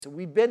So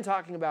we've been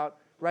talking about,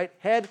 right,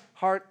 head,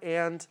 heart,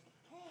 and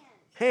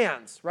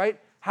hands, right?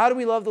 How do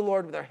we love the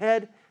Lord with our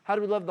head? How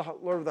do we love the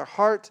Lord with our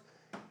heart?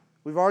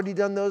 We've already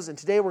done those, and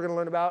today we're going to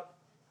learn about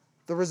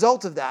the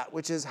result of that,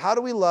 which is how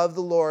do we love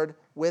the Lord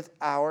with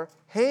our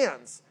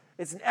hands?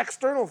 It's an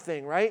external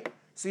thing, right?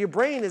 So your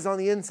brain is on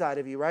the inside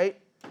of you, right?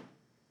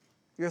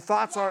 Your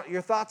thoughts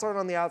aren't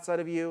on the outside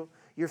of you.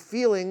 Your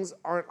feelings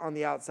aren't on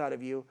the outside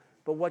of you.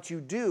 But what you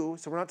do,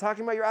 so we're not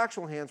talking about your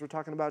actual hands, we're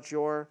talking about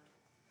your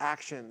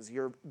actions,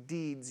 your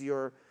deeds,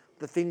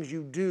 the things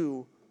you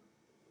do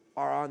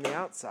are on the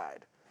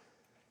outside.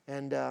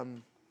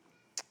 And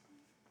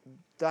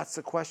that's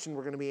the question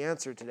we're going to be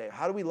answered today.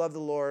 How do we love the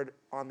Lord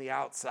on the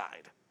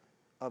outside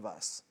of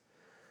us?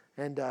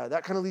 And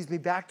that kind of leads me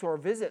back to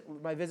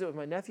my visit with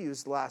my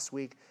nephews last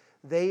week.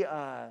 They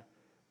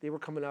were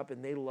coming up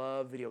and they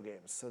love video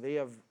games. So they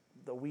have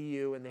the Wii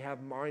U and they have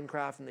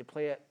Minecraft and they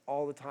play it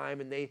all the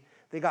time. And they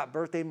got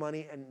birthday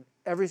money and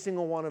every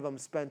single one of them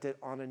spent it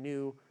on a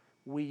new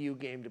Wii U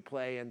game to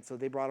play. And so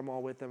they brought them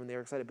all with them and they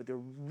were excited. But they're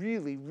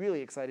really,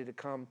 really excited to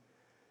come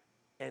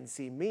and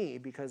see me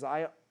because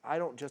I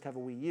don't just have a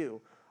Wii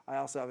U. I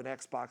also have an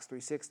Xbox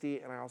 360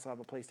 and I also have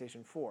a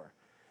PlayStation 4.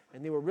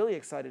 And they were really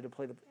excited to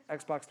play the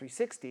Xbox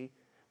 360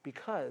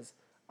 because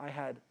I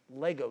had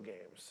Lego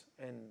games.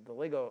 And the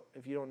Lego,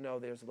 if you don't know,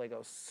 there's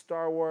Lego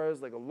Star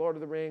Wars, Lego Lord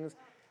of the Rings,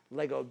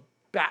 Lego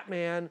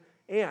Batman,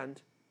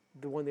 and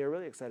the one they were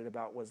really excited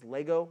about was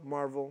Lego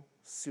Marvel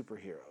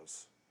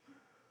Superheroes.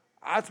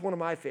 That's one of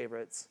my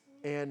favorites,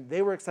 and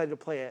they were excited to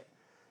play it.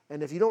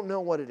 And if you don't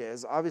know what it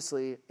is,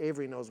 obviously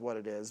Avery knows what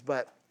it is,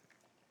 but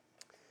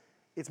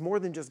it's more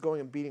than just going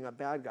and beating up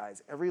bad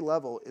guys. Every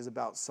level is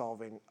about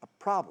solving a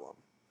problem,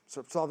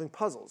 so solving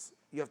puzzles.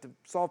 You have to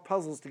solve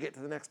puzzles to get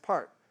to the next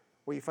part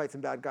where you fight some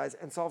bad guys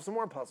and solve some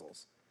more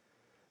puzzles.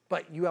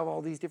 But you have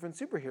all these different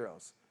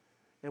superheroes.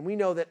 And we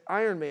know that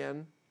Iron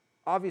Man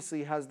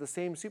obviously has the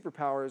same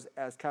superpowers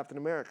as Captain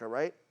America,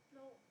 right?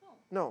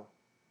 No.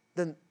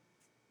 Then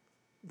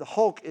the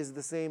Hulk is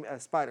the same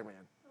as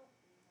Spider-Man.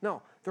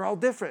 No, they're all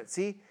different,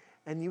 see?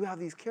 And you have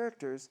these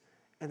characters,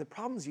 and the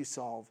problems you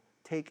solve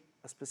take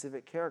a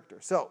specific character.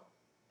 So,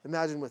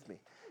 imagine with me.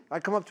 I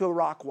come up to a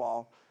rock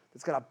wall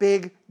that's got a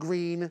big,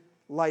 green,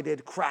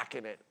 lighted crack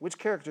in it. Which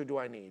character do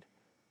I need?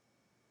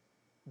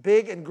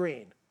 Big and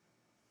green.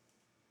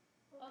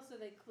 Also,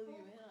 they clue you in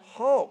on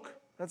Hulk.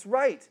 That's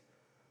right.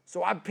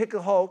 So I pick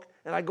a Hulk,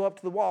 and I go up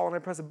to the wall, and I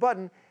press a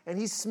button, and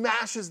he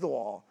smashes the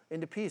wall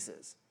into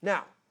pieces.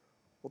 Now,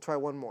 we'll try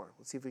one more.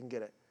 Let's see if we can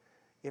get it.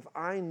 If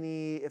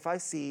I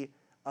see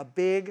a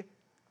big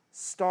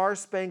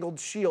star-spangled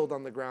shield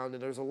on the ground,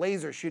 and there's a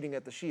laser shooting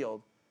at the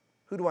shield,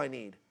 who do I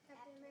need?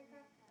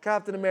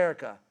 Captain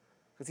America.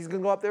 Because he's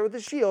going to go up there with the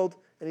shield,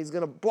 and he's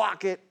going to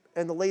block it,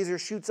 and the laser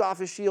shoots off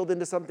his shield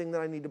into something that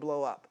I need to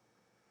blow up.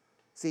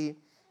 See,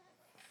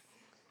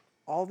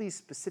 all these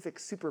specific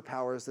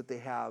superpowers that they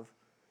have,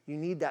 you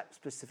need that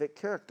specific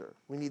character.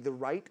 We need the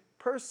right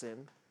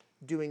person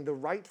doing the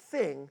right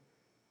thing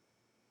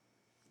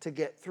to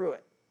get through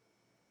it.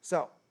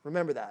 So,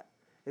 remember that.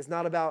 It's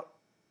not about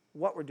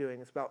what we're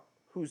doing, it's about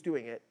who's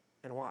doing it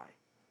and why.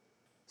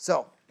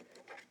 So,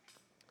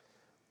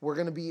 we're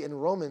going to be in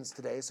Romans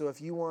today, so if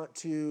you want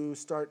to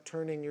start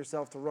turning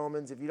yourself to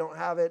Romans, if you don't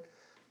have it,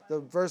 the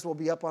verse will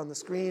be up on the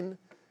screen.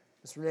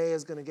 Ms. Renee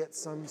is going to get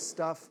some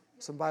stuff,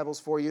 some Bibles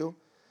for you.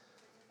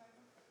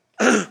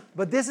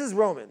 But this is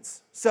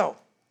Romans. So,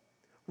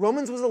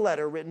 Romans was a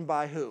letter written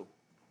by who?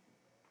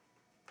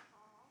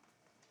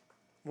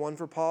 One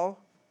for Paul?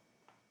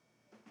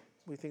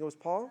 We think it was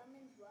Paul?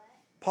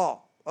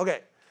 Paul. Okay.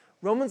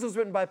 Romans was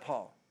written by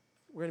Paul.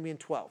 We're going to be in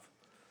 12.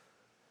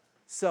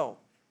 So,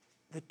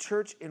 the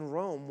church in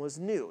Rome was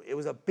new. It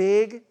was a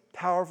big,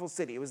 powerful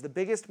city. It was the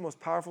biggest, most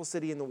powerful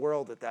city in the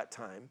world at that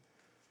time.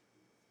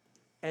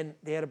 And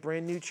they had a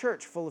brand new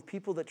church full of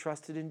people that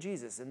trusted in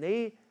Jesus. And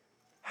they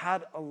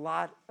had a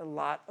lot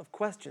of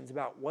questions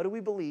about what do we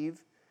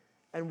believe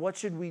and what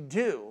should we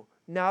do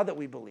now that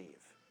we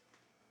believe.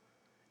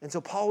 And so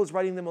Paul was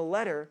writing them a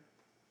letter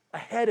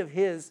ahead of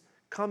his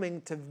coming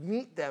to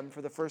meet them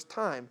for the first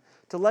time,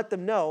 to let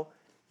them know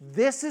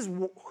this is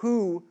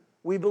who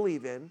we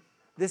believe in,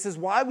 this is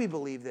why we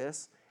believe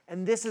this,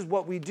 and this is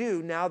what we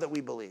do now that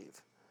we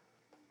believe.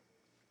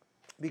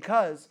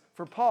 Because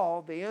for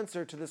Paul, the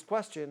answer to this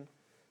question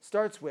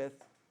starts with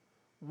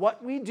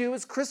what we do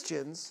as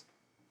Christians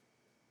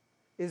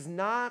is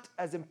not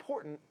as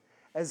important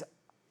as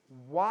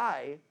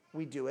why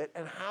we do it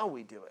and how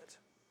we do it.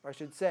 Or I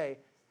should say,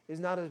 is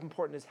not as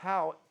important as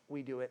how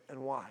we do it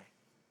and why.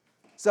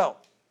 So,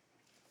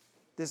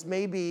 this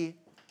may be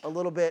a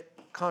little bit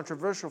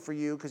controversial for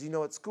you because you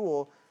know at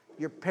school,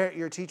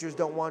 your teachers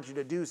don't want you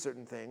to do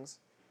certain things.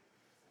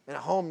 And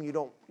at home,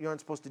 you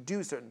aren't supposed to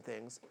do certain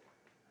things.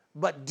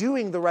 But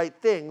doing the right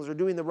things or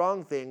doing the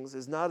wrong things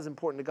is not as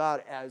important to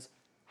God as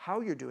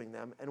how you're doing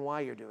them and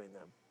why you're doing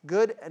them.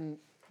 Good and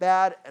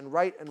bad and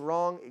right and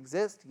wrong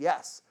exist,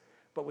 yes.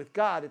 But with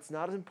God, it's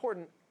not as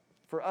important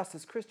for us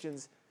as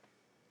Christians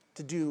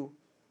to do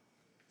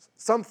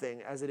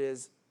something as it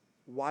is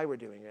why we're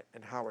doing it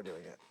and how we're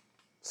doing it.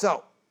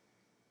 So,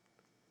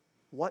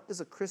 what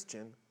does a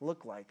Christian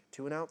look like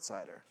to an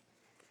outsider?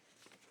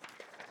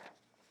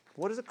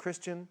 What does a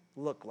Christian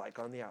look like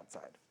on the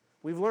outside?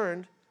 We've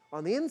learned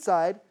on the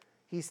inside,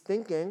 he's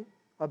thinking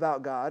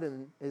about God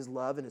and his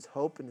love and his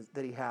hope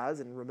that he has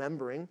and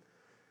remembering.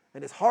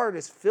 And his heart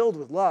is filled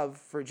with love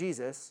for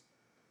Jesus.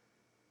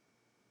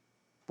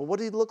 But what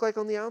did he look like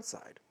on the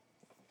outside?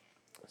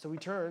 So we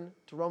turn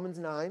to Romans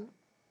 9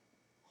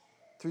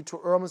 through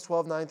Romans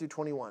 12, 9 through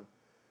 21.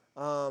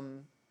 You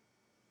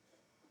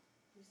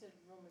said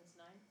Romans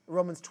 9?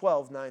 Romans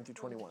 12, 9 through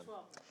 21. Romans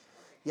 12. Okay.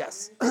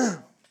 Yes. Where is it?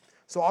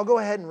 So I'll go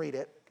ahead and read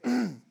it You see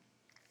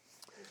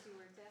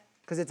where it's at?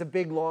 because it's a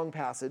big, long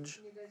passage.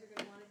 You guys are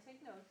going to want to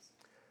take notes.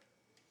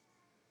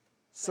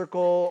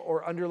 Circle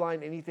or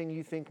underline anything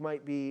you think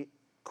might be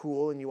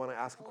cool and you want to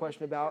ask a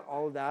question about,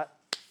 all of that.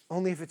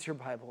 Only if it's your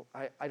Bible.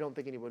 I don't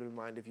think anybody would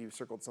mind if you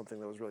circled something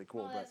that was really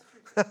cool. Well,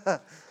 But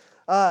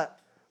that's true.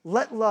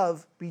 let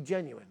love be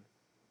genuine.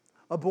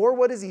 Abhor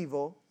what is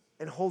evil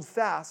and hold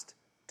fast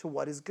to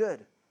what is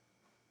good.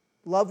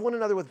 Love one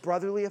another with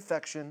brotherly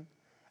affection.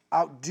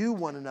 Outdo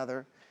one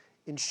another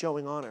in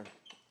showing honor.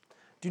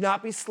 Do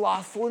not be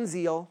slothful in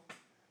zeal.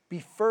 Be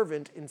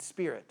fervent in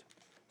spirit.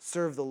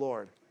 Serve the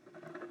Lord.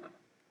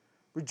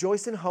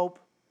 Rejoice in hope.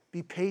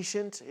 Be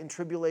patient in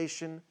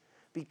tribulation.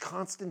 Be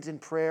constant in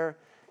prayer.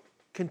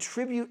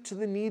 Contribute to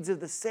the needs of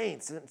the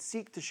saints and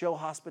seek to show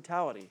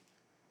hospitality.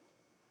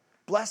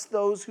 Bless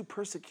those who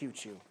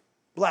persecute you.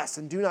 Bless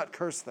and do not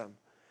curse them.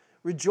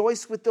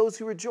 Rejoice with those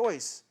who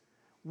rejoice.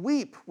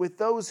 Weep with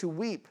those who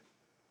weep.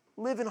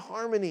 Live in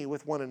harmony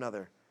with one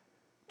another.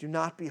 Do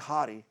not be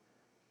haughty,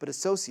 but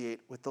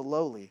associate with the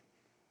lowly.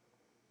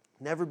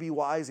 Never be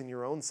wise in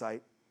your own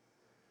sight.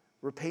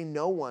 Repay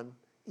no one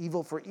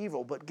evil for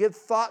evil, but give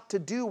thought to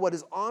do what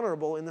is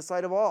honorable in the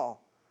sight of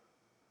all.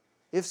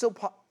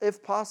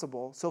 If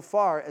possible, so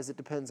far as it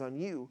depends on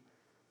you,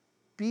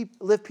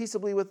 live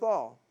peaceably with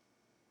all.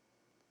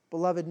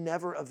 Beloved,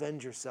 never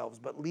avenge yourselves,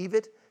 but leave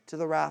it to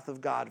the wrath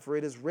of God, for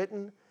it is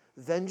written,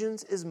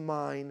 "Vengeance is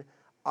mine,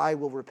 I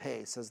will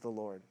repay," says the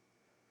Lord.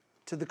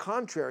 To the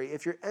contrary,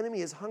 if your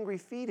enemy is hungry,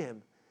 feed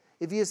him.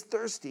 If he is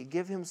thirsty,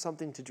 give him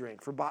something to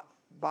drink, for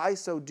by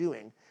so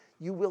doing,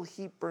 you will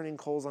heap burning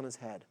coals on his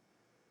head.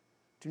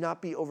 Do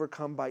not be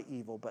overcome by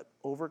evil, but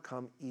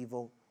overcome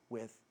evil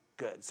with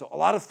good. So a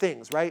lot of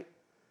things, right?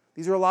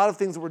 These are a lot of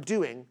things that we're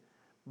doing,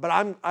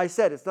 but I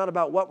said it's not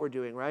about what we're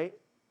doing, right?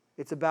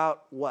 It's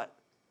about what?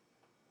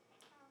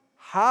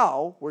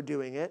 How we're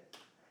doing it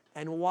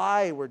and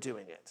why we're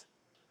doing it.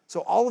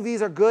 So all of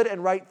these are good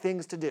and right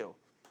things to do,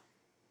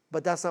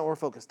 but that's not what we're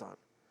focused on.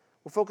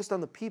 We're focused on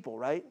the people,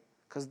 right?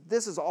 Because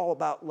this is all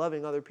about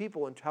loving other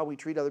people and how we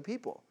treat other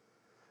people.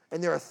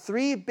 And there are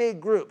three big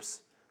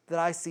groups that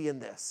I see in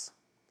this.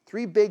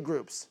 Three big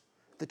groups.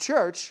 The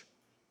church,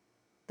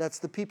 that's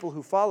the people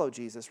who follow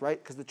Jesus,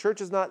 right? Because the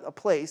church is not a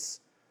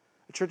place.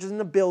 The church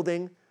isn't a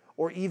building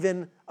or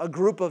even a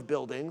group of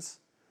buildings.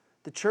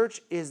 The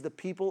church is the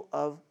people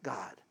of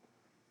God.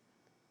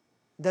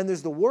 Then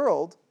there's the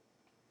world,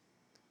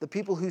 the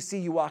people who see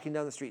you walking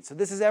down the street. So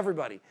this is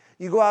everybody.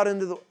 You go out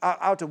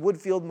to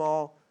Woodfield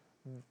Mall,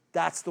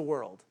 that's the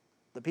world.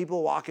 The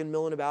people walking,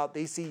 milling about,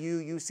 they see you,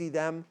 you see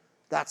them,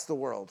 that's the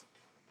world.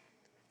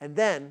 And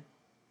then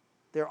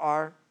there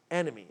are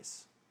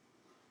enemies.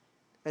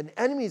 And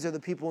enemies are the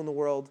people in the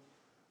world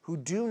who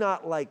do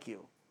not like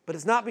you. But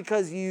it's not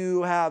because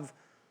you have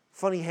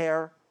funny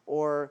hair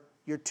or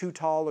you're too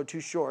tall or too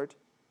short,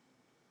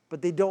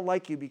 but they don't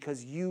like you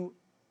because you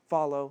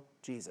follow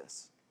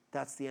Jesus.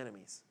 That's the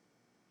enemies.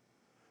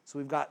 So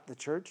we've got the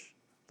church,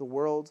 the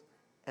world,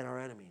 and our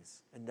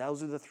enemies. And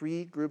those are the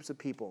three groups of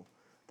people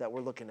that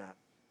we're looking at.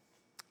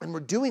 And we're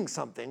doing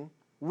something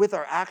with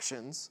our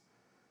actions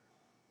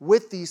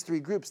with these three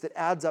groups that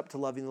adds up to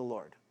loving the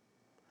Lord.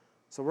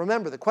 So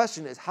remember, the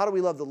question is, how do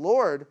we love the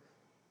Lord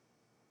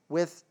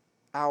with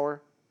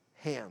our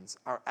hands,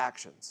 our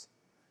actions?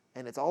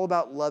 And it's all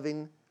about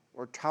loving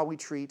or how we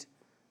treat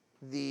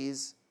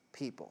these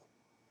people.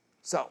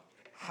 So,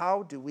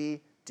 how do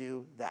we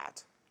do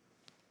that?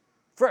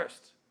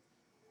 First,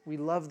 we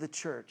love the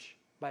church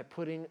by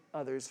putting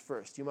others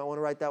first. You might want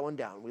to write that one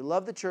down. We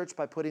love the church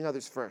by putting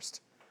others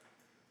first.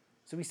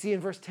 So we see in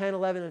verse 10,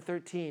 11, and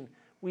 13,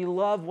 we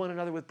love one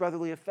another with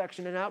brotherly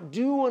affection and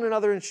outdo one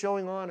another in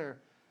showing honor.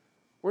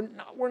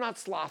 We're not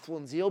slothful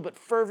in zeal, but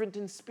fervent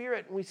in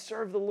spirit, and we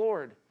serve the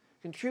Lord,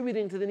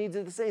 contributing to the needs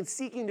of the saints,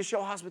 seeking to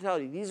show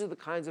hospitality. These are the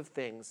kinds of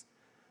things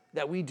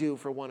that we do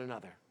for one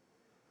another.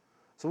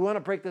 So we want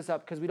to break this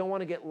up because we don't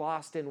want to get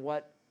lost in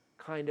what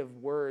kind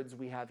of words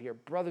we have here.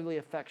 Brotherly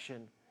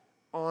affection,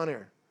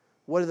 honor.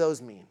 What do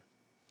those mean?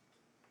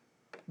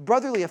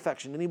 Brotherly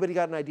affection, anybody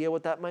got an idea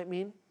what that might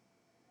mean?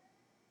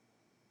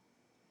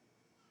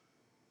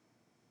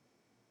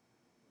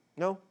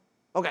 No?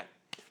 Okay.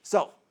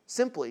 So,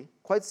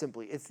 quite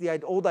simply, it's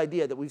the old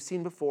idea that we've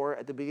seen before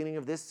at the beginning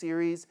of this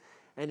series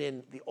and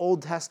in the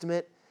Old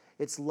Testament.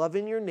 It's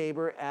loving your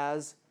neighbor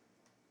as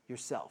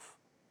yourself.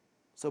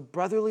 So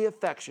brotherly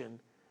affection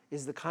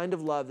is the kind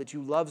of love that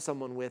you love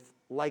someone with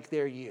like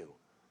they're you.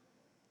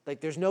 Like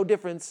there's no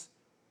difference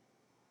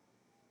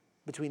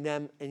between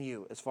them and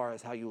you as far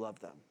as how you love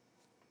them.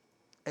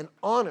 And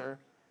honor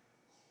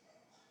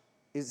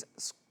is,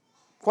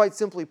 quite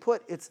simply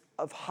put, it's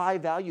of high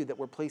value that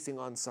we're placing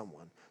on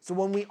someone. So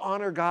when we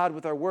honor God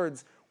with our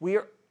words, we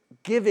are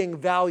giving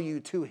value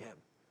to him.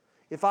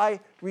 If I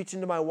reach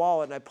into my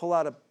wallet and I pull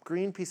out a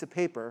green piece of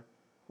paper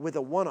with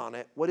a 1 on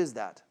it, what is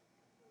that?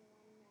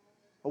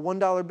 A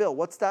 $1 bill.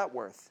 What's that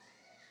worth?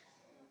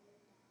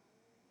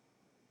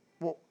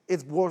 Well,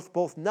 it's worth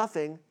both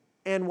nothing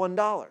and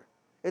 $1.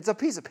 It's a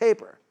piece of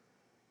paper,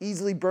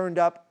 easily burned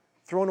up,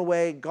 thrown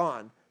away,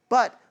 gone.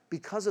 But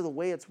because of the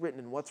way it's written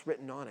and what's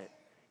written on it,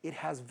 it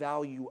has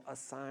value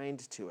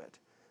assigned to it.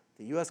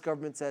 The U.S.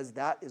 government says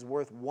that is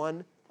worth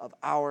 $1 of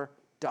our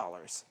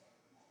dollars.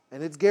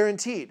 And it's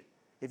guaranteed.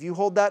 If you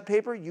hold that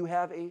paper, you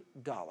have $1.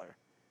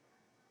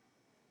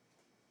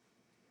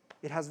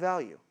 It has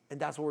value. And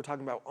that's what we're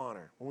talking about,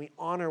 honor. When we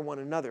honor one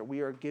another,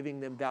 we are giving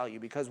them value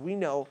because we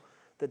know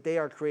that they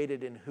are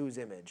created in whose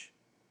image?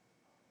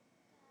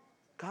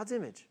 God's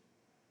image.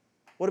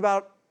 What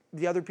about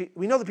the other people?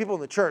 We know the people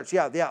in the church.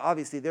 Yeah,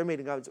 obviously they're made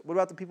in God's image. What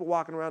about the people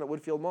walking around at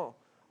Woodfield Mall?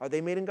 Are they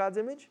made in God's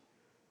image?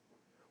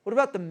 What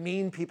about the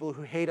mean people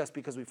who hate us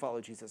because we follow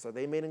Jesus? Are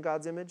they made in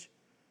God's image?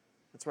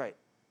 That's right.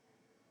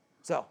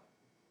 So,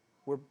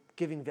 we're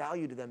giving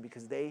value to them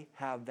because they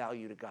have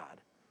value to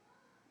God.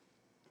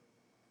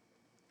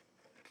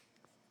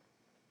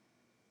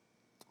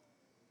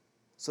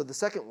 So the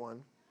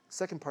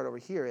second part over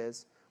here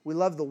is, we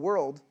love the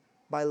world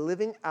by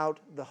living out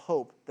the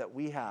hope that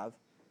we have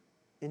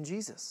in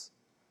Jesus.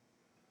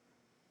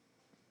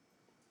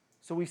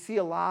 So we see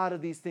a lot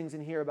of these things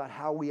in here about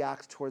how we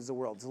act towards the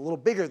world. It's a little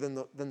bigger than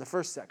the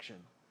first section.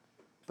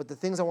 But the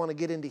things I want to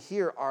get into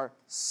here are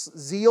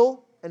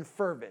zeal and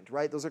fervent,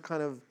 right? Those are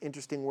kind of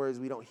interesting words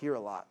we don't hear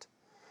a lot.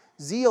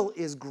 Zeal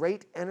is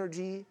great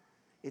energy,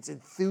 it's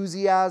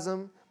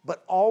enthusiasm,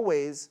 but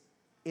always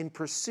in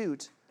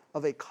pursuit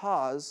of a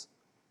cause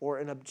or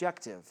an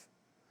objective.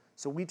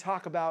 So we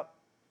talk about,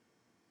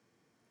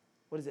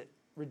 what is it?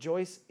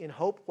 Rejoice in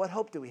hope. What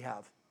hope do we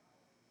have?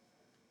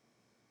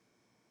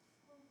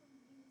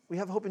 We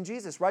have hope in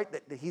Jesus, right?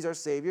 That he's our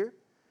Savior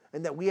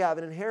and that we have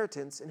an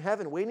inheritance in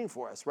heaven waiting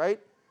for us, right?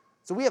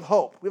 So we have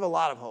hope. We have a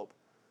lot of hope.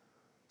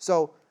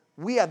 So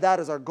we have that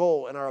as our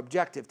goal and our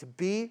objective, to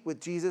be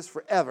with Jesus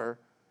forever.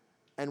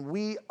 And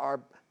we are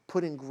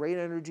putting great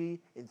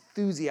energy,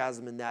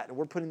 enthusiasm in that, and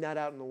we're putting that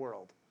out in the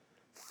world.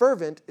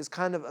 Fervent is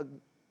kind of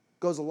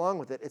goes along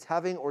with it. It's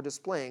having or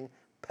displaying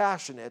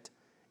passionate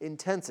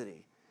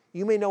intensity.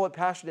 You may know what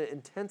passionate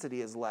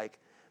intensity is like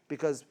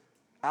because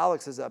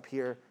Alex is up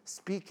here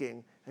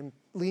speaking and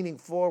leaning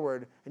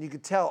forward, and you can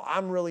tell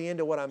I'm really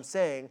into what I'm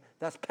saying.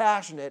 That's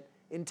passionate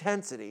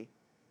intensity.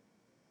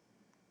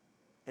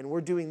 And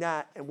we're doing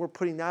that, and we're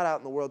putting that out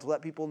in the world to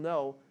let people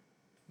know,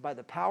 by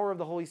the power of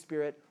the Holy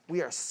Spirit,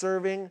 we are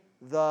serving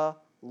the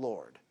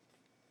Lord.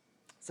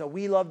 So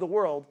we love the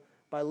world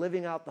by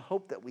living out the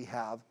hope that we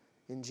have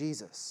in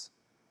Jesus.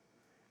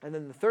 And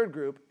then the third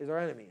group is our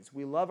enemies.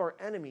 We love our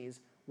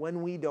enemies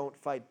when we don't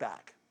fight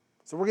back.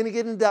 So we're going to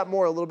get into that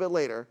more a little bit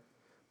later,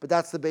 but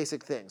that's the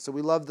basic thing. So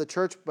we love the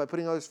church by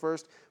putting others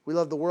first. We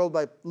love the world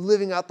by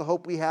living out the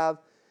hope we have.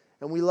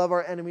 And we love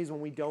our enemies when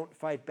we don't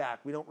fight back.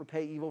 We don't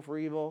repay evil for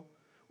evil.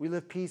 We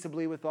live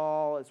peaceably with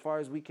all as far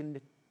as we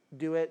can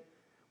do it.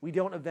 We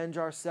don't avenge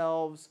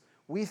ourselves.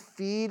 We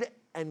feed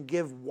and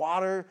give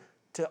water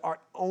to our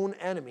own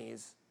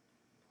enemies.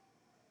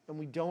 And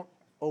we don't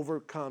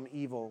overcome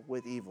evil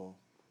with evil.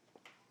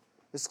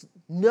 It's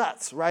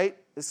nuts, right?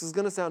 This is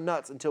going to sound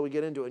nuts until we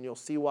get into it, and you'll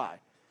see why.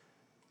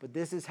 But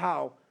this is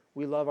how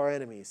we love our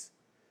enemies.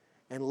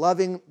 And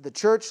loving the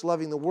church,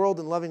 loving the world,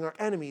 and loving our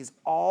enemies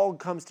all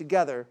comes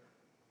together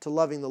to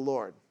loving the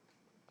Lord.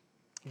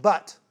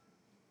 But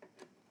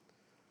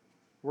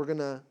we're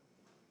gonna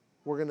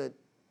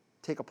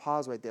take a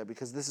pause right there,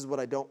 because this is what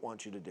I don't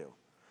want you to do.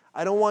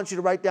 I don't want you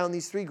to write down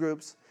these three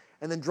groups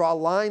and then draw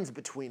lines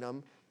between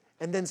them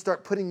and then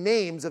start putting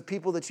names of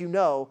people that you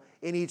know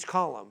in each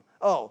column.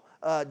 Oh,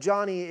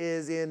 Johnny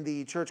is in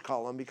the church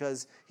column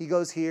because he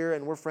goes here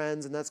and we're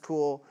friends and that's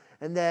cool.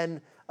 And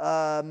then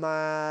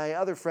my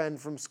other friend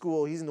from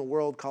school, he's in the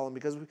world column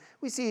because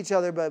we see each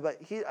other, but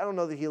I don't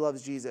know that he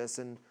loves Jesus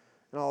and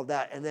all of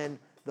that. And then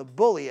the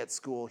bully at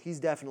school, he's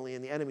definitely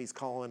in the enemy's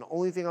column. The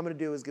only thing I'm going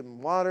to do is give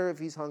him water if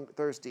he's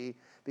thirsty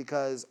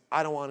because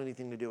I don't want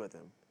anything to do with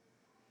him.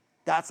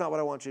 That's not what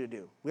I want you to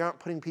do. We aren't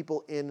putting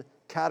people in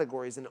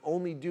categories and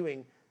only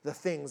doing the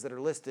things that are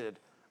listed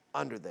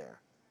under there.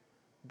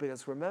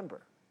 Because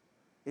remember,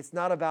 it's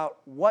not about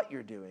what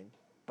you're doing,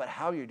 but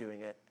how you're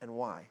doing it and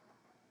why.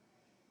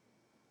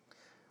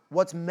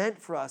 What's meant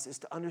for us is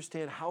to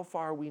understand how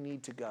far we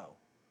need to go.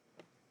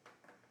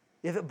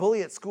 If a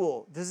bully at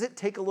school, does it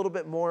take a little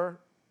bit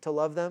more to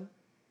love them,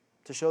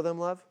 to show them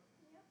love?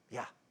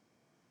 Yeah.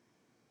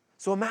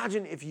 So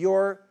imagine if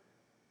you're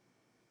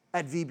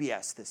at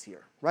VBS this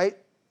year, right?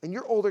 And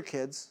you're older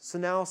kids, so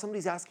now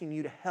somebody's asking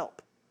you to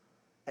help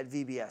at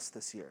VBS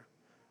this year.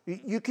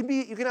 You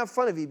can have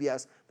fun at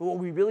VBS, but what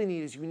we really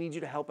need is we need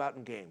you to help out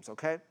in games,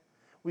 okay?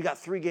 We got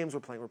 3 games we're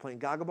playing. We're playing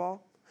Gaga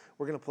Ball.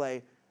 We're going to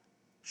play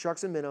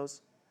Sharks and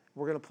Minnows.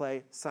 We're going to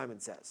play Simon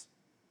Says.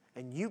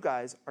 And you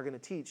guys are going to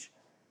teach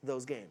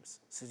those games.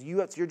 So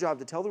it's your job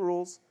to tell the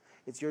rules.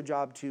 It's your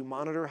job to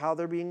monitor how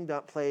they're being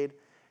played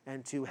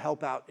and to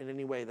help out in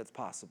any way that's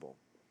possible.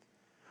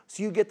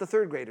 So you get the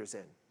 3rd graders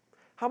in.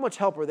 How much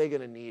help are they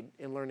going to need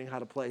in learning how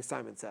to play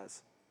Simon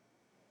Says?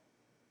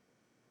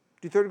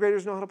 Do 3rd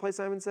graders know how to play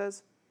Simon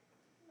Says?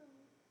 No,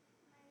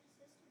 my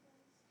sister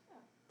does.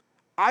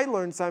 I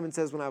learned Simon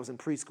Says when I was in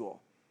preschool.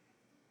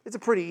 It's a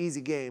pretty easy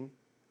game,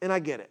 and I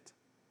get it.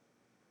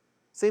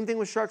 Same thing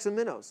with Sharks and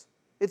Minnows.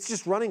 It's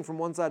just running from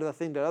one side of the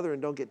thing to the other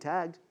and don't get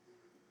tagged.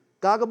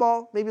 Gaga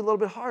Ball, maybe a little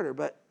bit harder,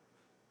 but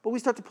we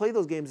start to play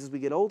those games as we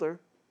get older.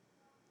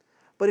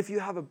 But if you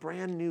have a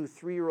brand new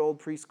 3-year-old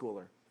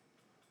preschooler,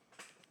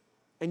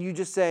 and you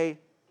just say,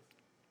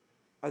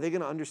 are they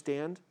going to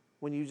understand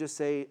when you just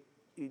say,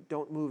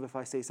 don't move if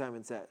I say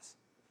Simon Says?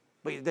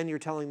 But then you're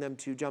telling them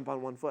to jump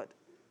on one foot.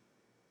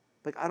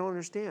 Like, I don't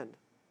understand.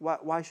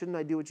 Why shouldn't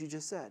I do what you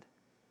just said?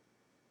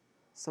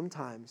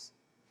 Sometimes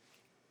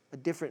a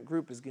different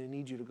group is going to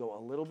need you to go a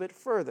little bit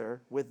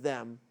further with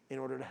them in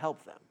order to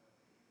help them.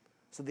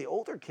 So the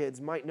older kids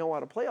might know how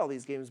to play all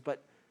these games,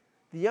 but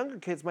the younger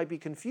kids might be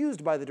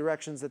confused by the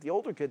directions that the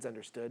older kids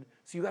understood.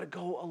 So you got to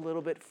go a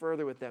little bit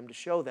further with them to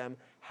show them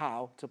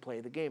how to play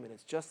the game. And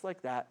it's just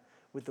like that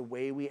with the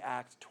way we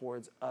act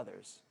towards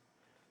others.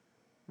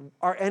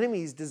 Our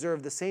enemies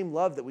deserve the same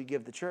love that we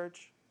give the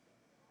church,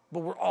 but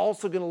we're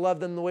also going to love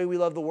them the way we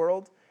love the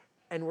world,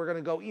 and we're going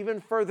to go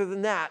even further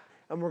than that,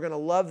 and we're going to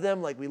love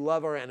them like we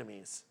love our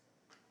enemies.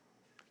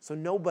 So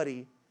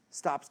nobody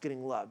stops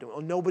getting loved.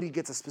 Nobody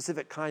gets a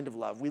specific kind of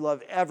love. We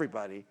love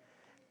everybody,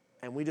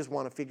 and we just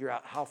want to figure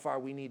out how far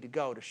we need to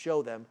go to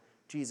show them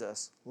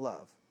Jesus'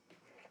 love.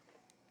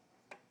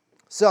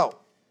 So,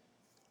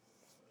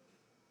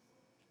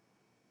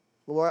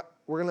 Laura,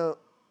 we're going to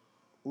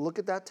look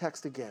at that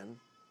text again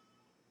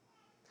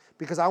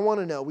because I want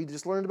to know, we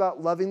just learned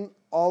about loving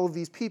all of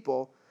these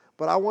people,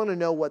 but I want to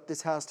know what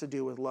this has to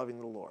do with loving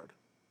the Lord.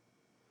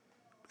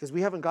 Because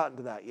we haven't gotten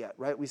to that yet,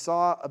 right? We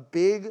saw a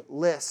big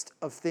list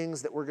of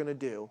things that we're going to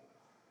do,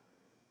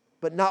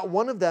 but not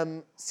one of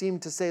them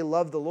seemed to say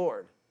love the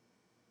Lord.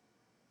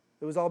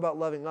 It was all about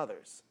loving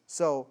others.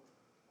 So,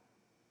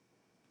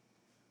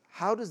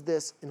 how does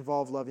this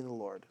involve loving the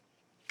Lord?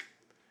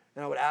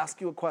 And I would ask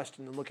you a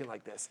question and looking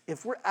like this.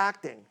 If we're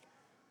acting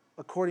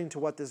according to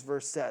what this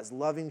verse says,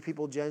 loving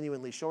people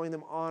genuinely, showing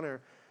them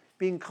honor,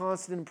 being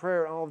constant in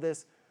prayer, all of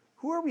this,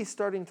 who are we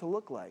starting to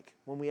look like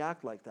when we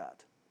act like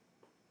that?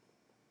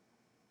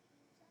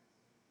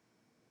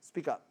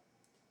 Speak up.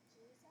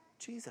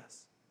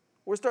 Jesus.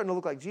 We're starting to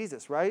look like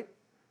Jesus, right?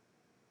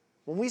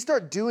 When we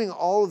start doing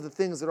all of the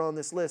things that are on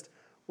this list,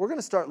 we're going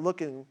to start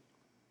looking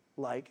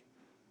like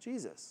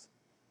Jesus.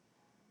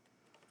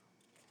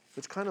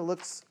 Which kind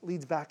of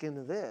leads back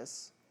into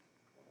this.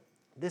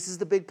 This is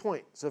the big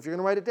point. So if you're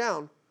going to write it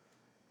down,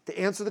 to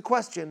answer the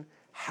question,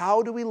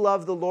 how do we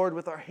love the Lord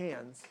with our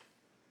hands?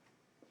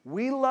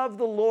 We love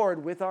the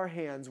Lord with our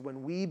hands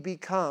when we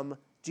become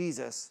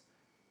Jesus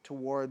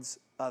towards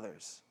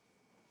others.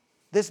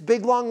 This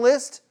big long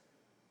list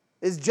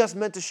is just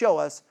meant to show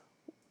us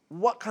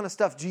what kind of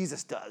stuff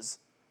Jesus does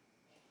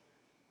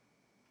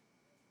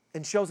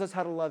and shows us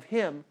how to love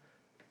him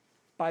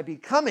by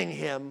becoming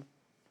him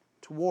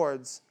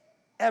towards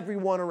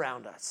everyone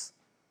around us.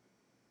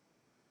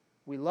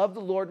 We love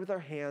the Lord with our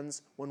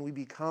hands when we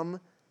become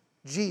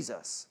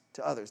Jesus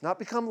to others. Not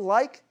become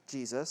like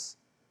Jesus,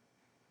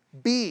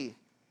 be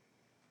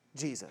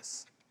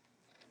Jesus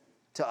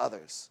to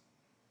others.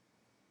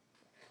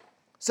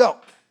 So,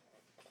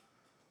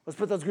 let's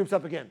put those groups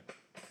up again.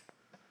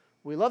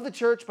 We love the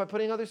church by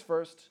putting others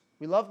first.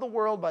 We love the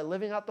world by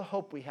living out the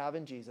hope we have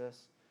in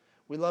Jesus.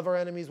 We love our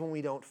enemies when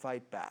we don't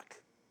fight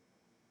back.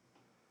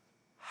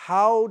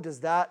 How does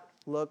that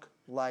look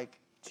like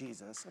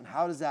Jesus? And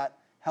how does that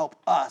help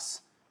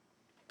us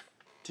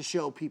to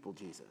show people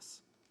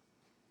Jesus?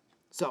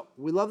 So,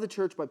 we love the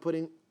church by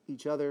putting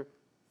each other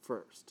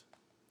first.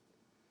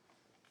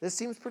 This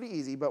seems pretty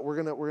easy, but we're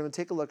gonna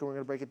take a look and we're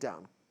going to break it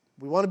down.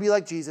 We want to be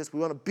like Jesus. We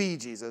want to be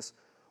Jesus.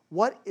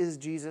 What is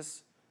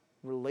Jesus'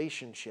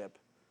 relationship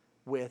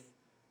with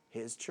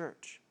his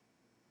church?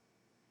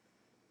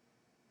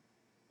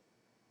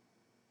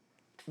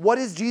 What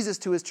is Jesus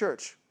to his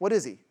church? What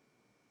is he?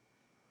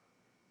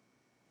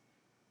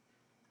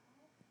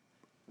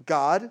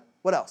 God.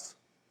 What else?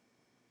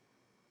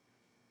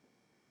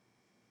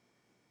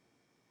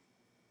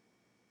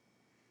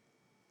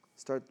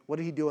 What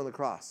did he do on the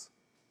cross?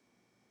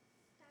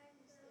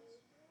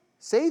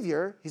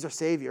 Savior. He's our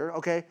Savior.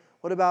 Okay.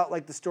 What about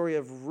like the story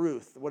of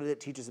Ruth? What did it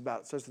teach us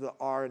about? It starts with the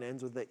R and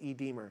ends with the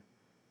Redeemer.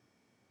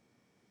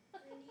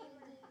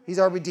 He's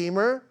our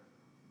Redeemer.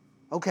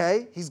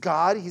 Okay. He's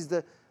God. He's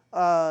the...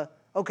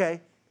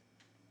 okay.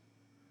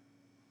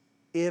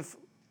 If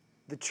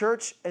the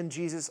church and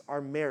Jesus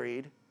are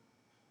married,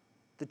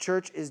 the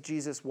church is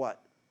Jesus what?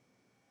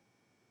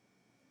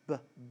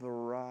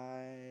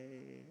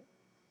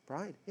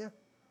 Bride, yeah.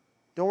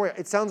 Don't worry,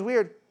 it sounds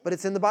weird, but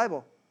it's in the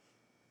Bible.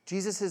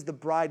 Jesus is the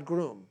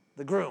bridegroom,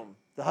 the groom,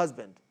 the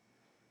husband.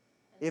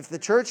 If the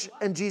church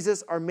and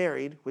Jesus are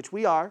married, which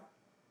we are,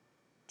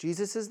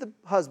 Jesus is the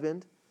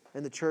husband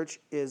and the church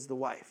is the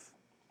wife.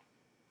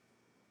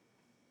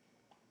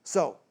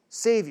 So,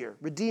 Savior,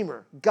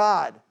 Redeemer,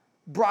 God,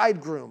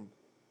 bridegroom.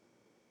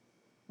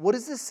 What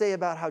does this say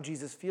about how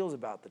Jesus feels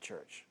about the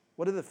church?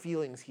 What are the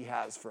feelings he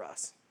has for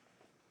us?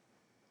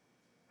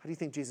 How do you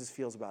think Jesus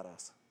feels about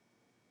us?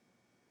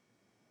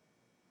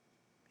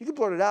 You can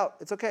blurt it out.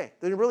 It's okay.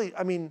 There's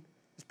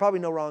probably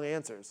no wrong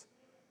answers.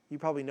 You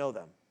probably know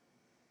them.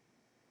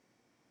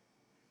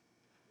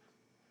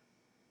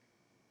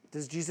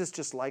 Does Jesus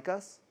just like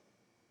us?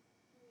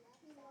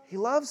 He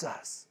loves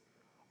us.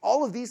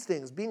 All of these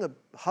things, being a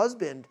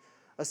husband,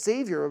 a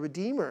savior, a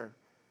redeemer,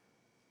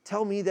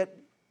 tell me that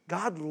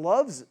God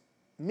loves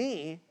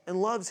me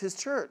and loves his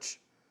church.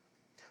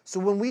 So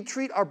when we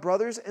treat our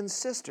brothers and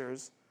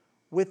sisters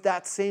with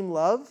that same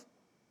love,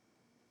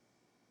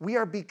 we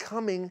are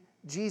becoming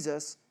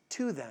Jesus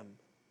to them.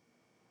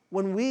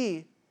 When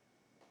we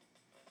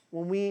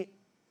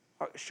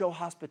show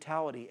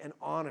hospitality and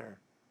honor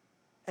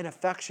and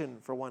affection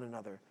for one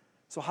another.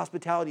 So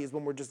hospitality is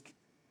when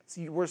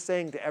we're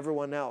saying to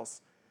everyone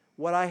else,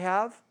 what I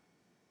have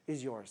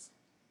is yours.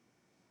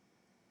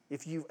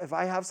 If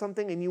I have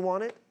something and you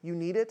want it, you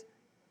need it,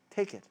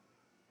 take it.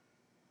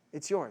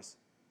 It's yours.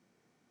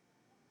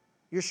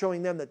 You're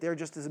showing them that they're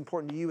just as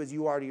important to you as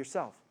you are to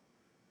yourself.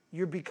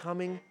 You're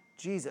becoming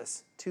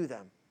Jesus to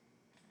them.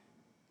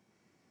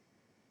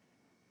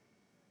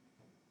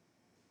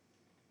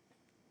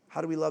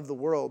 How do we love the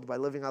world? By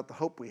living out the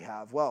hope we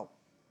have. Well,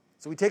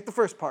 so we take the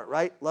first part,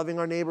 right? Loving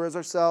our neighbor as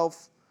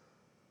ourselves.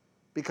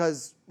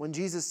 Because when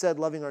Jesus said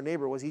loving our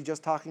neighbor, was he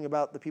just talking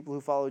about the people who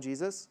follow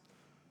Jesus?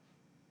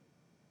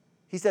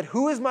 He said,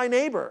 who is my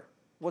neighbor?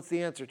 What's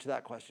the answer to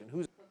that question?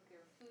 Cook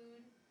their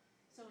food.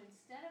 So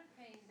instead of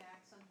paying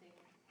back something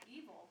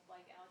evil,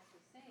 like Alex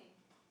was saying,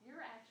 you're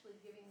actually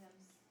giving them,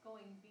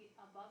 going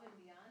above and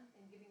beyond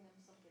and giving them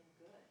something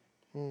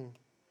good.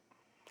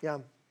 Yeah.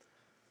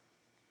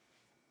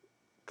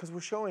 Because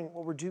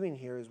what we're doing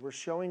here is we're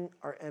showing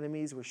our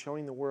enemies, we're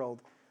showing the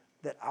world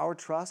that our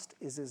trust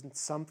is in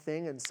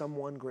something and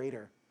someone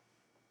greater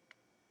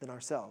than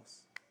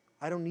ourselves.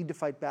 I don't need to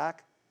fight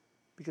back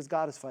because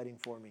God is fighting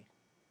for me.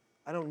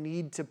 I don't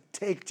need to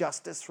take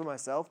justice for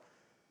myself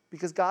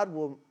because God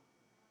will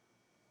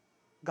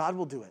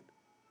do it.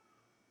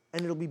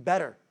 And it'll be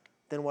better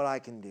than what I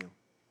can do.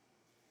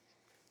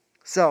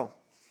 So,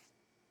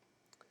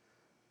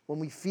 when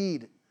we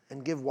feed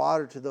and give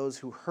water to those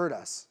who hurt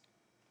us,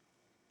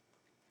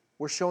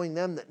 we're showing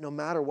them that no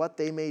matter what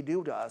they may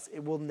do to us,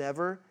 it will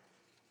never,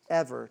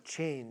 ever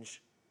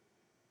change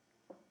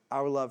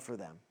our love for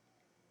them.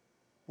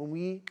 When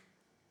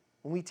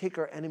we take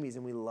our enemies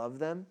and we love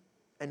them,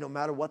 and no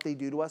matter what they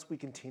do to us, we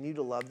continue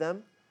to love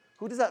them,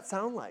 who does that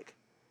sound like?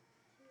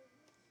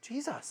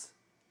 Jesus.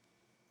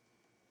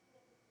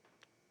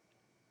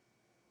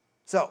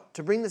 So,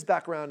 to bring this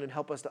back around and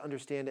help us to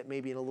understand it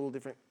maybe in a little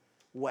different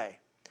way,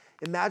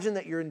 imagine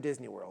that you're in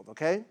Disney World,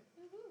 okay?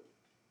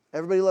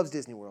 Everybody loves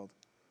Disney World.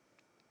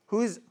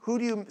 Who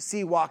do you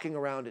see walking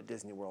around at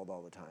Disney World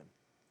all the time?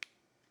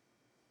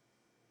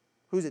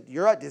 Who's it?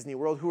 You're at Disney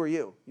World. Who are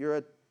you? You're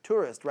a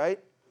tourist, right?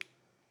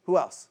 Who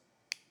else?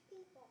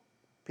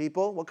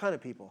 People? What kind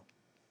of people?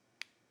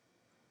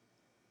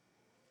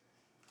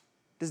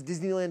 Does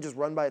Disneyland just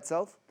run by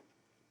itself?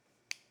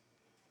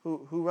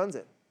 Who runs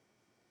it?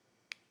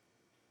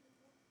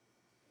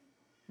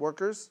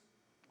 Workers,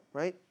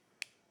 right?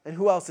 And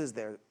who else is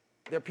there?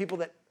 There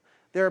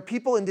are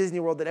people in Disney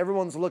World that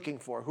everyone's looking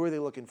for. Who are they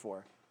looking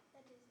for?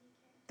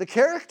 The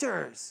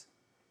characters.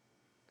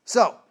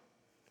 So,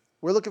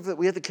 we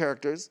have the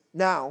characters.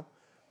 Now,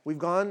 we've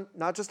gone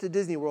not just to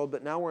Disney World,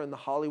 but now we're in the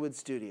Hollywood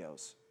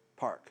Studios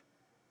park.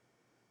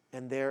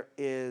 And there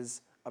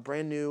is a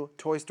brand new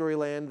Toy Story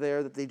Land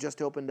there that they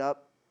just opened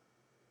up.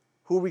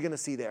 Who are we going to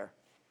see there?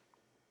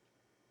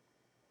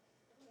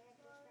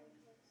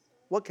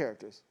 What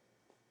characters?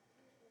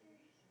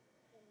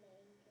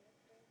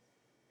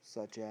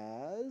 Such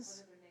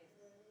as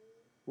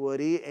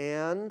Woody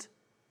and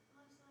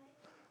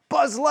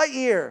Buzz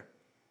Lightyear.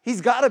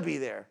 He's got to be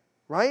there,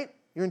 right?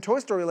 You're in Toy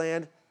Story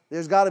Land.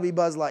 There's got to be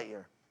Buzz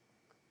Lightyear.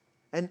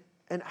 And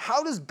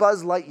how does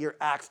Buzz Lightyear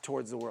act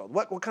towards the world?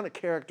 What kind of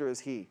character is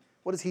he?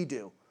 What does he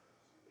do?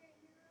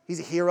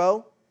 He's a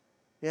hero.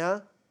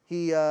 Yeah?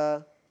 He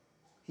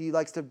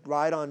likes to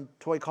ride on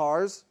toy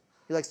cars.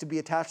 He likes to be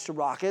attached to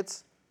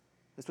rockets.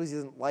 I suppose he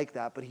doesn't like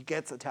that, but he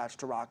gets attached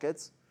to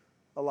rockets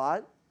a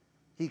lot.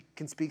 He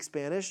can speak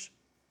Spanish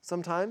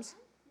sometimes.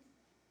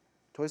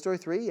 Toy Story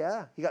 3,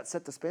 yeah. He got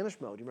set to Spanish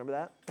mode. You remember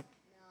that? No.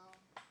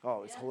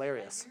 Oh, it's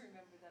hilarious. I do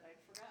remember that.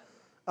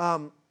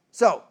 I'd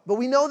forgotten. But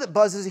we know that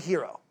Buzz is a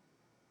hero.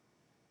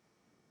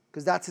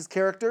 Because that's his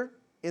character.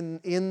 In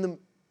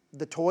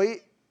the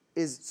toy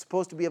is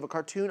supposed to be of a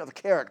cartoon of a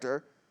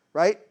character,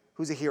 right?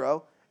 Who's a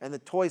hero. And the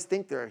toys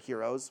think they're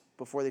heroes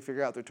before they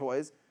figure out they're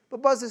toys.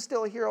 but Buzz is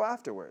still a hero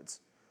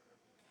afterwards.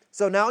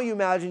 So now you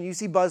imagine you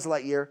see Buzz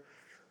Lightyear,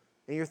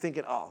 and you're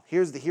thinking, oh,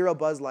 here's the hero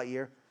Buzz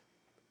Lightyear.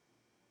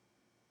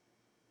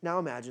 Now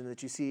imagine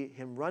that you see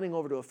him running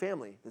over to a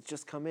family that's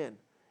just come in,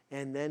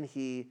 and then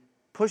he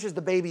pushes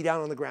the baby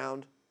down on the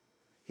ground.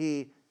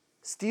 He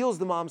steals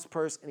the mom's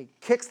purse, and he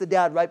kicks the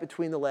dad right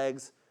between the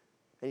legs,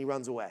 and he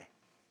runs away.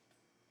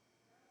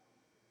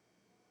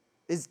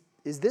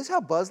 Is this how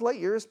Buzz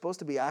Lightyear is supposed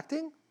to be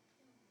acting?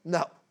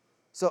 No.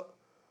 So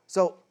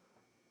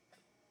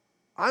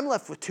I'm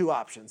left with two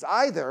options.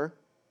 Either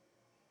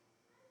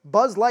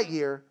Buzz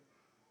Lightyear,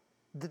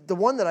 the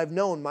one that I've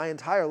known my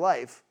entire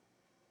life,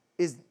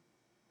 is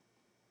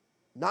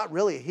not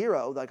really a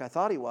hero like I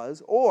thought he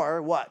was,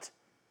 or what?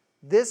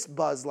 This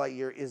Buzz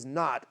Lightyear is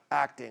not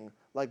acting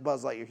like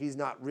Buzz Lightyear. He's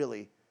not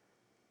really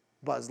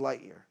Buzz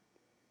Lightyear.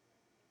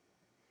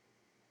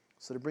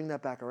 So to bring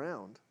that back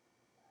around,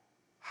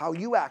 how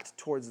you act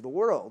towards the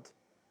world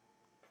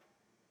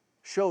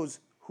shows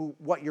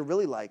what you're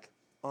really like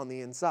on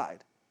the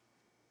inside.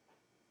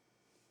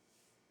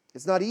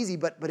 It's not easy,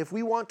 but if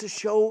we want to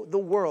show the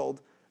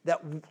world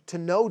to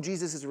know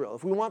Jesus is real,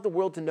 if we want the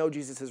world to know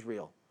Jesus is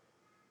real,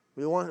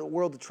 we want the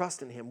world to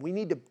trust in him, we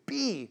need to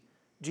be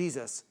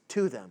Jesus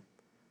to them.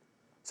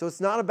 So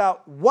it's not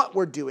about what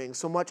we're doing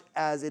so much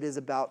as it is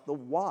about the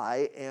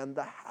why and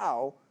the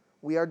how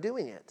we are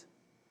doing it.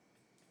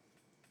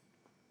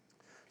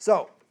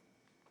 So,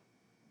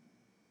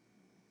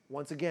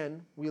 once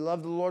again, we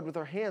love the Lord with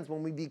our hands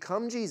when we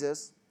become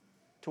Jesus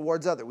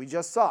towards others. We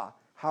just saw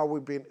how we're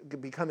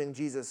becoming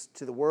Jesus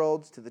to the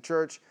world, to the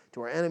church,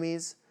 to our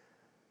enemies.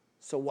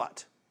 So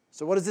what?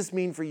 So what does this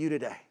mean for you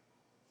today?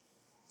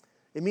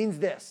 It means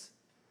this.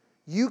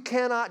 You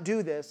cannot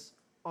do this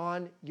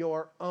on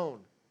your own.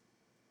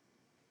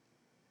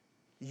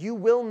 You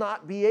will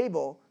not be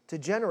able to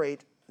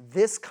generate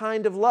this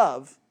kind of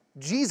love,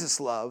 Jesus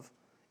love,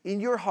 in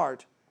your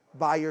heart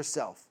by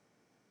yourself.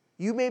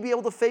 You may be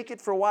able to fake it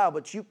for a while,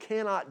 but you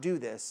cannot do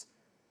this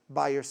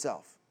by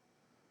yourself.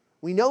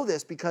 We know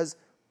this because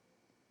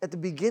at the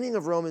beginning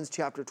of Romans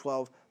chapter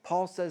 12,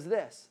 Paul says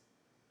this,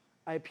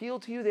 I appeal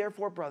to you,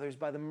 therefore, brothers,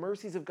 by the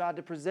mercies of God,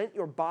 to present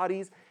your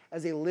bodies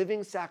as a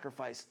living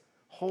sacrifice,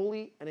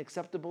 holy and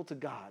acceptable to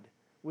God,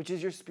 which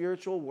is your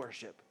spiritual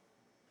worship.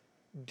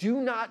 Do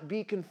not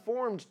be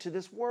conformed to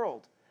this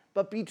world,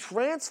 but be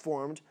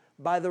transformed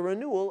by the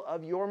renewal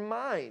of your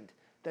mind,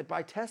 that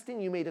by testing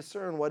you may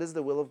discern what is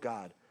the will of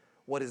God,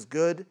 what is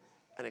good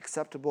and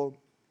acceptable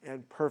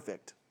and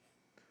perfect.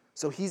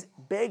 So he's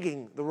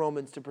begging the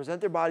Romans to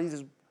present their bodies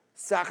as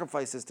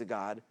sacrifices to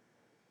God,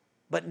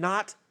 but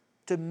not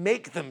to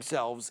make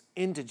themselves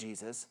into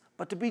Jesus,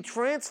 but to be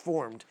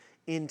transformed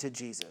into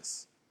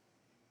Jesus.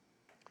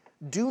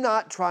 Do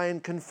not try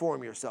and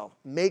conform yourself,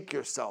 make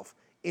yourself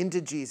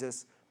into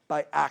Jesus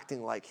by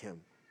acting like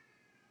him.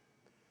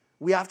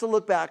 We have to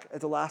look back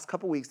at the last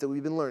couple weeks that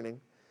we've been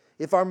learning.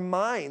 If our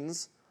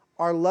minds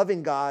are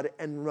loving God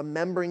and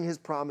remembering his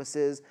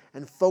promises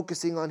and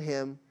focusing on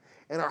him,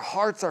 and our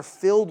hearts are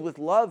filled with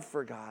love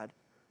for God,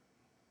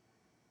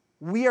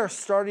 we are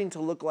starting to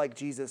look like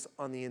Jesus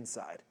on the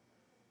inside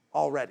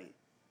already.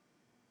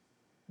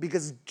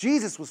 Because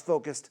Jesus was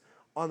focused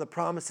on the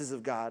promises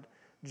of God.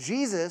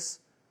 Jesus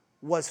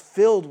was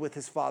filled with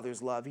his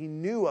Father's love. He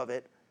knew of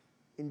it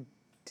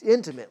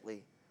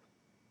intimately.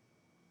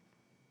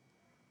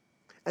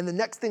 And the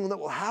next thing that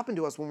will happen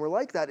to us when we're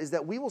like that is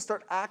that we will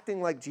start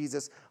acting like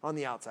Jesus on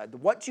the outside.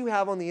 What you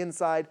have on the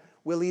inside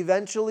will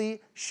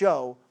eventually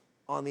show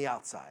on the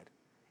outside.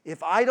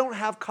 If I don't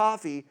have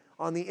coffee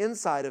on the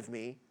inside of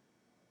me,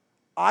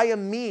 I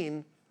am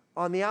mean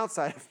on the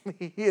outside of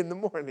me in the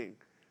morning.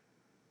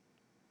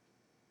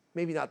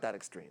 Maybe not that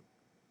extreme.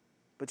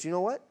 But you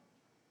know what?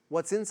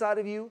 What's inside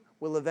of you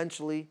will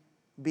eventually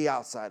be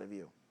outside of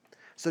you.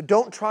 So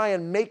don't try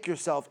and make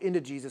yourself into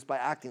Jesus by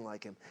acting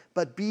like him,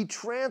 but be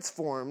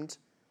transformed,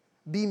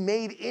 be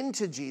made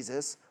into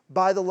Jesus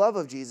by the love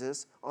of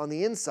Jesus on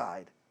the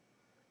inside.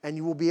 And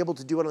you will be able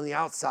to do it on the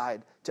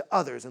outside to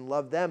others and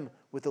love them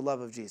with the love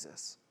of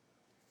Jesus.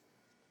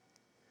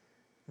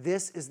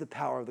 This is the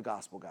power of the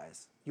gospel,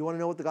 guys. You want to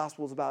know what the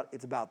gospel is about?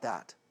 It's about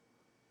that.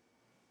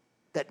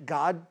 That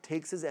God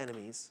takes his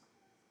enemies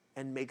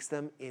and makes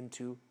them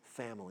into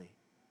family.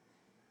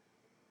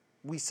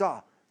 We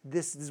saw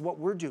this is what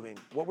we're doing,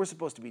 what we're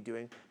supposed to be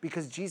doing,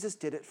 because Jesus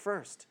did it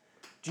first.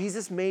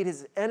 Jesus made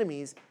his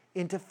enemies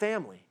into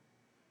family.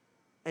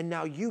 And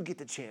now you get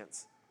the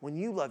chance, when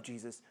you love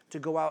Jesus, to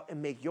go out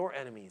and make your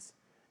enemies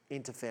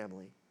into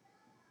family.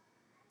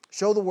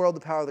 Show the world the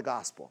power of the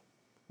gospel.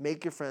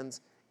 Make your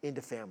friends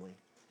into family.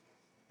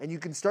 And you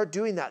can start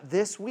doing that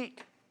this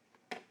week.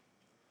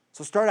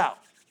 So start out.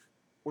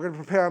 We're going to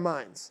prepare our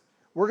minds.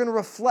 We're going to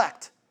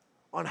reflect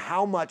on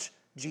how much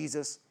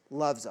Jesus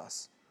loves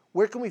us.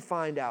 Where can we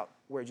find out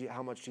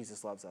how much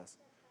Jesus loves us?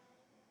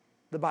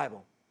 The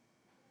Bible.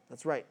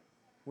 That's right.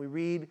 We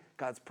read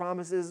God's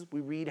promises. We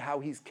read how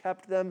he's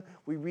kept them.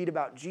 We read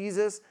about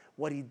Jesus,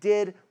 what he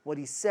did, what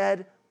he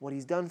said, what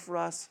he's done for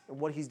us, and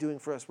what he's doing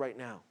for us right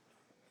now.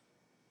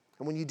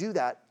 And when you do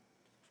that,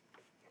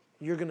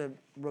 you're going to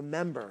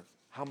remember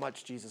how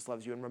much Jesus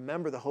loves you and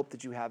remember the hope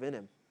that you have in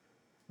him.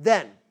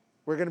 Then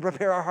we're going to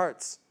prepare our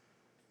hearts.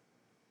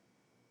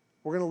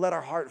 We're going to let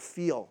our heart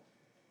feel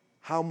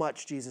how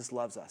much Jesus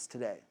loves us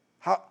today.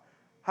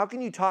 How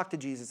can you talk to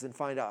Jesus and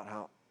find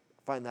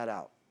that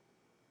out?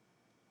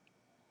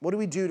 What do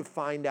we do to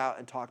find out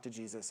and talk to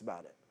Jesus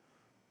about it?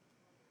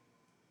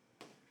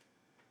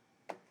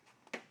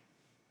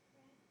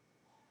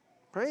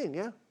 Praying,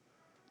 yeah.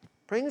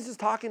 Praying is just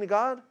talking to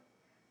God.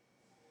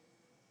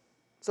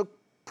 So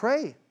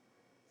pray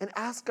and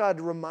ask God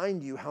to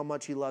remind you how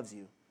much he loves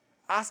you.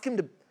 Ask him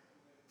to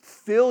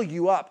fill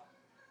you up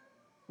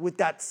with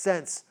that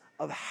sense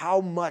of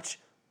how much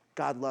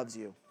God loves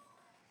you.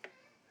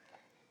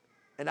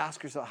 And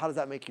ask yourself, how does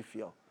that make you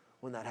feel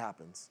when that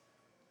happens?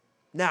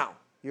 Now,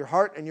 your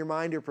heart and your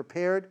mind are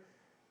prepared.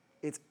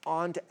 It's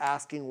on to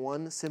asking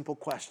one simple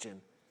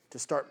question to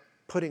start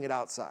putting it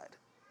outside.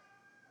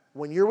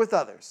 When you're with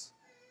others,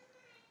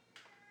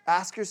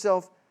 ask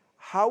yourself,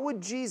 how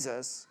would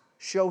Jesus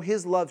show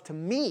his love to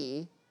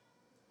me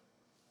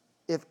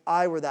if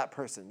I were that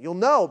person? You'll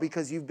know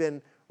because you've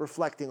been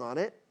reflecting on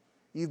it.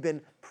 You've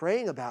been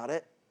praying about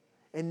it.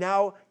 And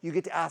now you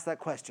get to ask that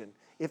question.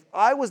 If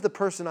I was the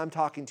person I'm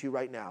talking to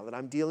right now, that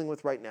I'm dealing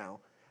with right now,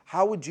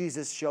 how would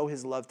Jesus show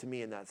his love to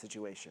me in that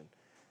situation?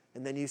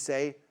 And then you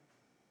say,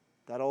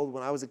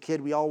 when I was a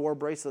kid, we all wore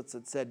bracelets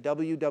that said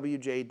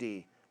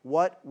WWJD.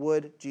 What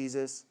would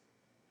Jesus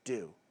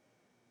do?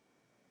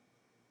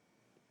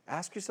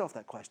 Ask yourself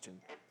that question.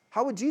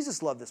 How would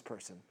Jesus love this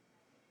person?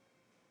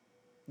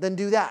 Then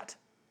do that.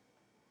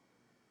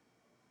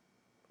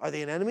 Are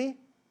they an enemy?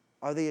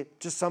 Are they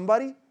just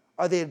somebody?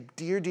 Are they a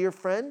dear, dear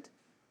friend?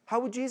 How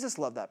would Jesus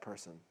love that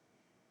person?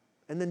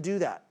 And then do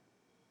that.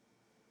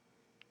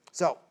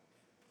 So,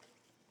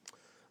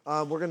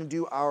 we're going to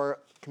do our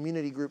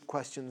community group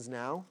questions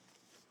now.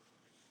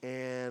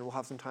 And we'll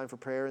have some time for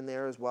prayer in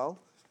there as well.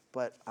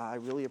 But I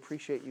really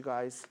appreciate you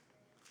guys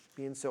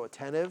being so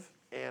attentive.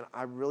 And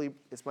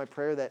it's my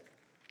prayer that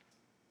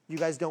you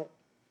guys don't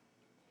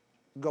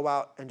go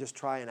out and just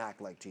try and act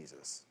like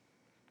Jesus.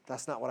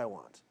 That's not what I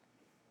want.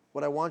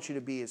 What I want you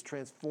to be is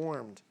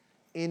transformed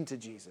into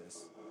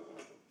Jesus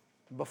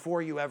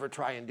before you ever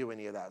try and do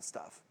any of that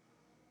stuff.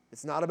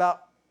 It's not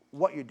about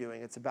what you're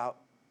doing. It's about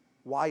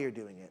why you're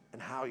doing it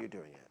and how you're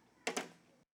doing it.